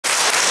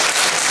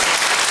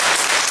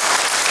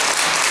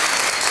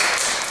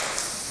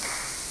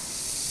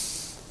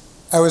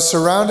I was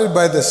surrounded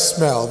by the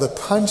smell, the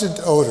pungent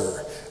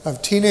odor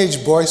of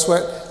teenage boy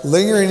sweat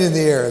lingering in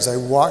the air as I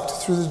walked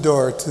through the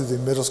door to the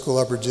middle school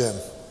upper gym.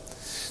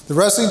 The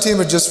wrestling team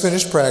had just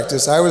finished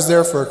practice. I was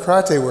there for a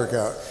karate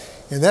workout,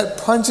 and that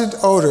pungent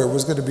odor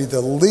was going to be the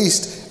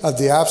least of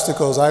the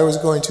obstacles I was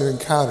going to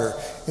encounter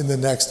in the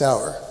next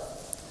hour.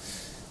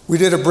 We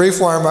did a brief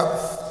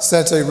warm-up.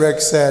 Sensei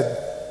Rick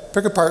said,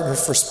 pick a partner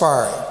for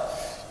sparring.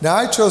 Now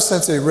I chose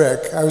Sensei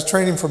Rick. I was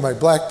training for my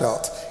black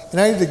belt,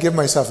 and I needed to give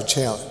myself a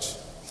challenge.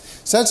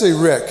 Sensei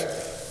Rick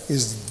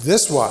is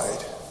this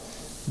wide,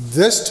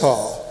 this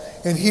tall,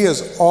 and he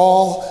is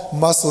all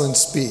muscle and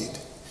speed.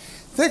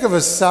 Think of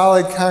a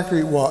solid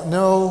concrete wall.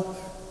 No,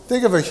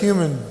 think of a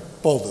human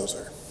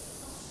bulldozer.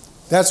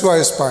 That's who I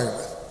was sparring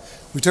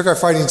with. We took our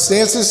fighting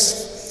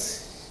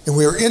stances, and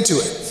we were into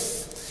it.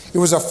 It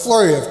was a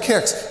flurry of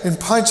kicks and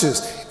punches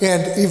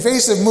and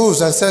evasive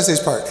moves on Sensei's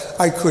part.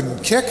 I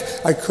couldn't kick,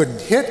 I couldn't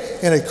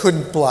hit, and I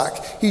couldn't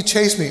block. He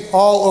chased me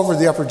all over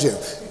the upper gym.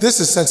 This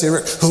is Sensei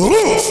Rick.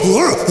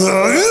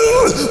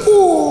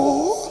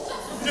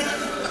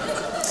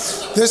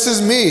 This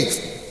is me.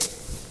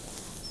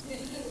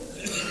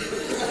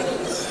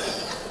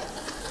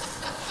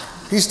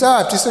 He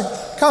stopped. He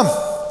said, come.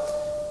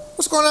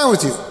 What's going on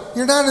with you?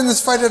 You're not in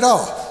this fight at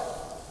all.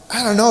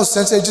 I don't know,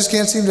 Sensei. I just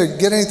can't seem to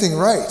get anything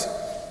right.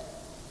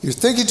 You're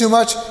thinking too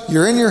much.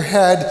 You're in your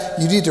head.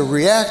 You need to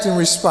react and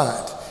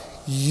respond.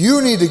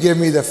 You need to give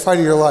me the fight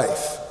of your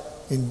life.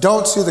 And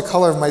don't see the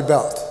color of my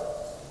belt.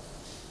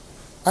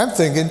 I'm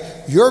thinking,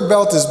 your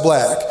belt is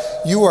black.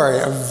 You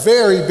are a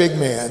very big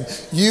man.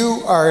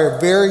 You are a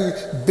very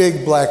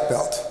big black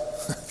belt.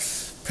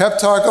 Pep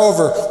talk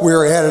over, we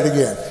were at it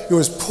again. It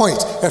was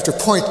point after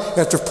point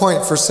after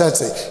point for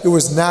Sensei. It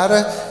was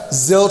nada,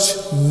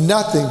 zilch,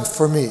 nothing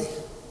for me.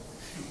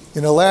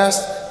 In a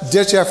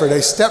last-ditch effort, I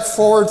stepped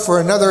forward for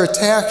another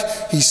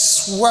attack. He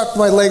swept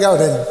my leg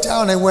out, and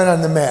down I went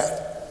on the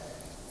mat.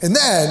 And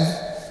then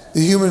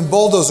the human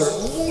bulldozer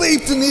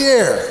leaped in the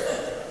air.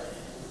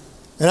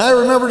 And I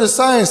remembered a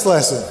science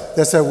lesson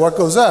that said what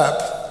goes up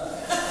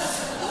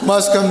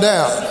must come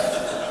down.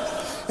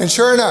 And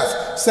sure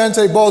enough,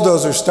 Sensei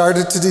Bulldozer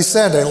started to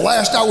descend. I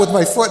lashed out with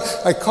my foot.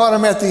 I caught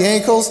him at the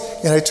ankles,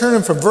 and I turned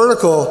him from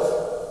vertical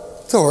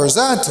to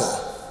horizontal.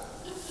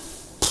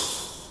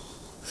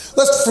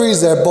 Let's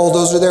freeze that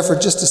bulldozer there for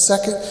just a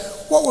second.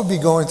 What would be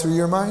going through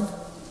your mind?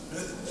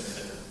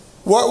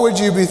 What would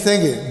you be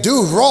thinking?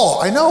 Dude,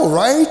 roll. I know,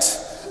 right?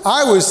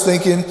 I was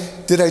thinking,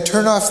 did I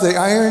turn off the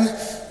iron?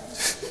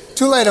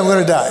 Too late, I'm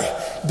going to die.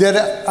 Did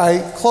I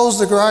close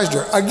the garage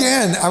door?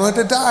 Again, I'm going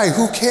to die.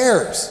 Who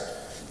cares?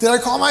 Did I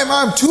call my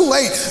mom? Too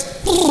late.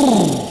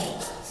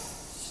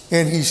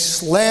 And he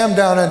slammed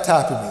down on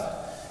top of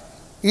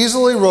me.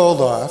 Easily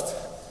rolled off,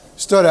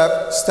 stood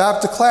up,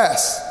 stopped the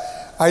class.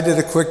 I did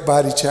a quick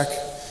body check.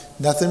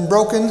 Nothing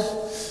broken,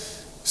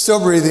 still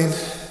breathing.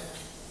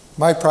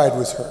 My pride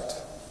was hurt.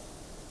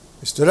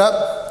 We stood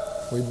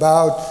up, we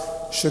bowed,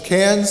 shook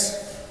hands.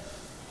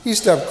 He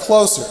stepped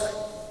closer.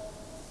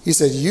 He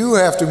said, you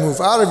have to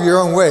move out of your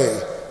own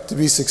way to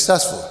be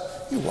successful.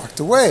 He walked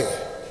away.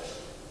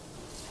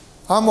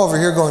 I'm over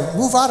here going,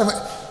 move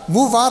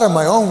out of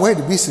my own way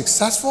to be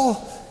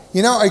successful?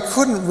 You know, I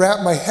couldn't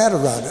wrap my head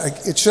around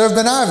it. It should have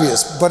been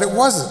obvious, but it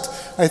wasn't.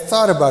 I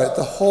thought about it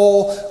the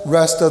whole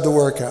rest of the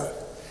workout.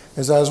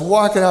 As I was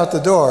walking out the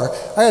door,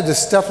 I had to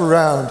step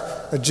around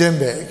a gym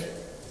bag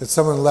that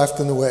someone left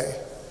in the way.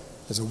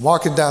 As I'm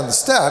walking down the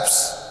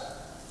steps,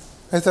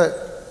 I thought,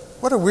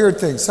 what a weird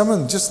thing.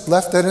 Someone just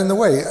left that in the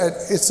way.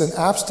 It's an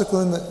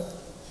obstacle in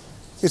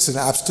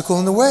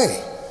the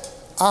way.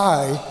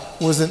 I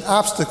was an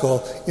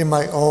obstacle in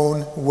my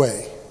own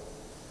way.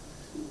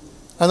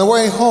 On the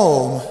way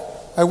home,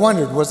 I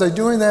wondered, was I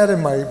doing that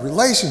in my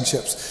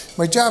relationships,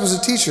 my job as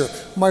a teacher,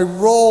 my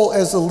role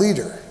as a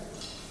leader?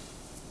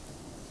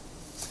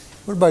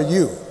 What about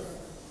you?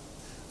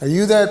 Are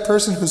you that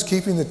person who's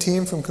keeping the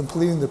team from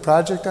completing the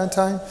project on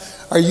time?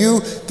 Are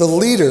you the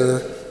leader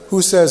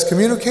who says,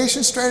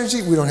 communication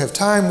strategy, we don't have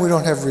time, we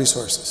don't have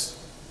resources?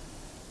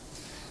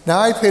 Now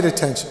I paid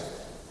attention.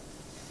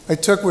 I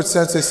took what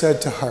Sensei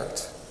said to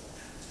heart.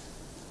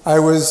 I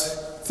was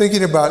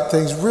thinking about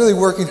things, really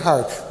working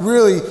hard,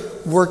 really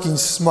working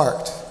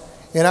smart.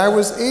 And I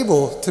was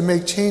able to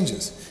make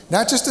changes,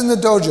 not just in the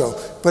dojo,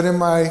 but in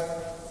my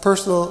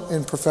personal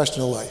and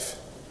professional life.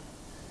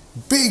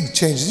 Big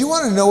changes. You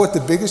want to know what the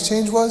biggest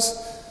change was?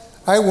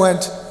 I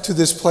went to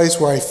this place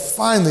where I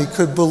finally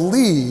could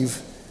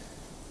believe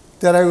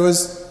that I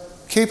was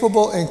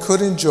capable and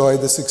could enjoy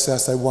the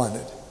success I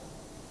wanted.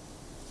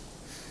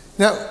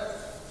 Now,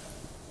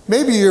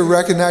 maybe you're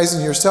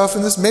recognizing yourself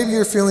in this. Maybe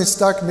you're feeling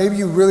stuck. Maybe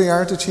you really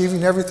aren't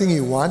achieving everything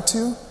you want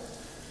to.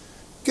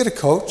 Get a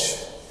coach.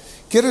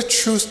 Get a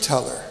truth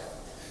teller.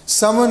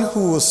 Someone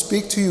who will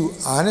speak to you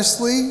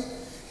honestly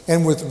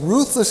and with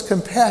ruthless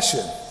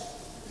compassion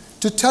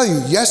to tell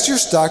you, yes, you're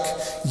stuck.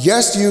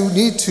 Yes, you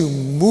need to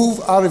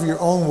move out of your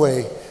own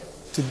way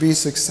to be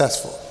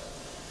successful.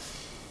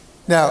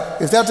 Now,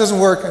 if that doesn't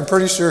work, I'm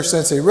pretty sure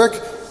Sensei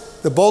Rick,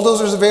 the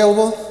bulldozer's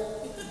available.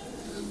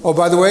 Oh,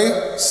 by the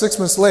way, 6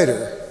 months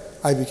later,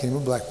 I became a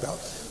black belt.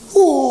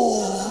 Ooh.